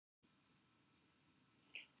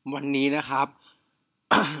วันนี้นะครับ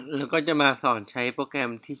เราก็จะมาสอนใช้โปรแกร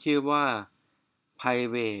มที่ชื่อว่า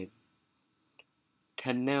private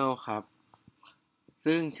tunnel ครับ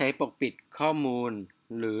ซึ่งใช้ปกปิดข้อมูล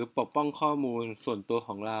หรือปกป้องข้อมูลส่วนตัวข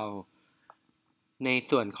องเรา ใน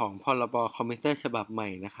ส่วนของพรบคอมพิวเตอร์ฉบับใหม่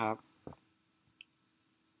นะครับ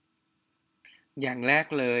อย่างแรก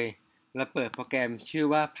เลยเราเปิดโปรแกรมชื่อ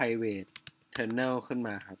ว่า private tunnel ขึ้นม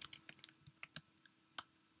าครับ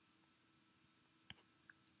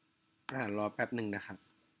รอแป๊บหนึ่งนะครับ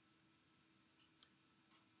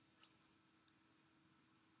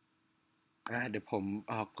เดี๋ยวผม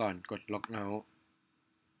ออกก่อนกดล็อกเอาท์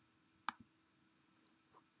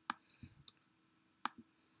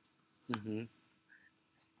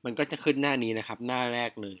มันก็จะขึ้นหน้านี้นะครับหน้าแร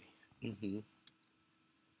กเลย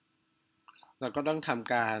เราก็ต้องท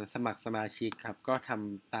ำการสมัครสมาชิกครับก็ท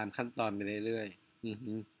ำตามขั้นตอนไปเรื่อย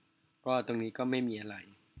ๆก็ตรงนี้ก็ไม่มีอะไร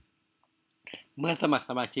เมื่อสมัคร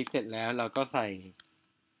สมาชิกเสร็จแล้วเราก็ใส่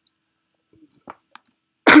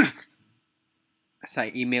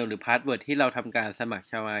อีเมลหรือพาสเวิร์ดที่เราทำการสมัคร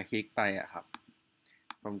สมาชิกไปอะครับ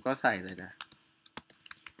ผมก็ใส่เลยนะ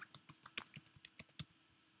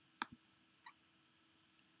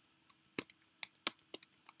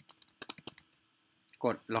ก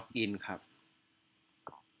ดล็อกอินครับ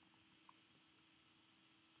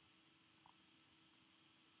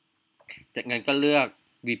จากนั้นก็เลือก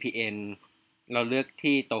VPN เราเลือก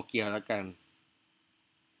ที่โตเกียวแล้วกัน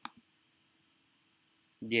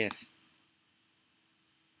yes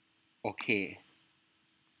โอเค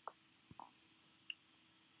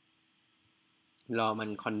รอมัน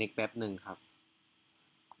connect แป๊บหนึ่งครับ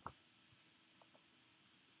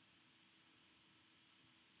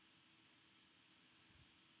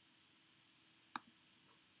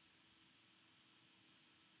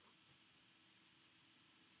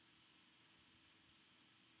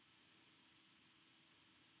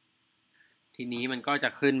ทีนี้มันก็จะ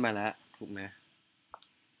ขึ้นมาแล้วถูกไหม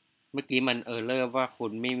เมื่อกี้มันเออร์เลอร์ว่าคุ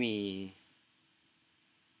ณไม่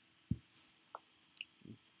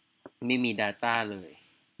มี Data เลย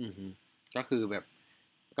อือฮึก็คือแบบ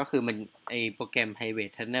ก็คือมันไอโปรแกรม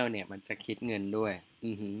private tunnel เนี่ยมันจะคิดเงินด้วย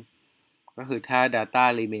อือฮึก็คือถ้า Data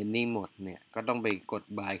remaining หมดเนี่ยก็ต้องไปกด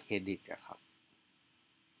buy credit อะครับ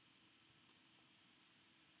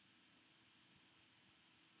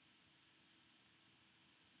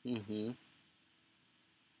อือฮึ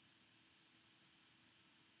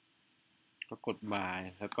ก็กด buy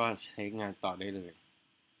แล้วก็ใช้งานต่อได้เลย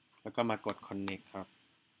แล้วก็มากด connect ครับ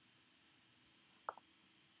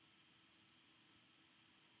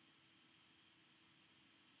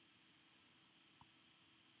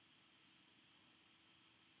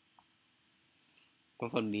ตรง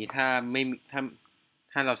ส่วนนี้ถ้าไม่มี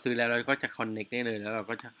ถ้าเราซื้อแล้วเราก็จะ connect ได้เลยแล้วเรา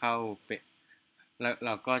ก็จะเข้าไปแล้วเร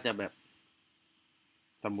าก็จะแบบ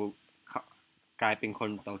สมมุติกลายเป็นคน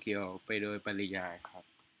โตเกียวไปโดยปริยายครับ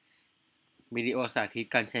วิดีโอสาธิต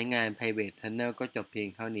การใช้งาน Private Tunnel ก็จบเพียง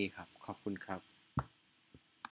เท่านี้ครับขอบคุณครับ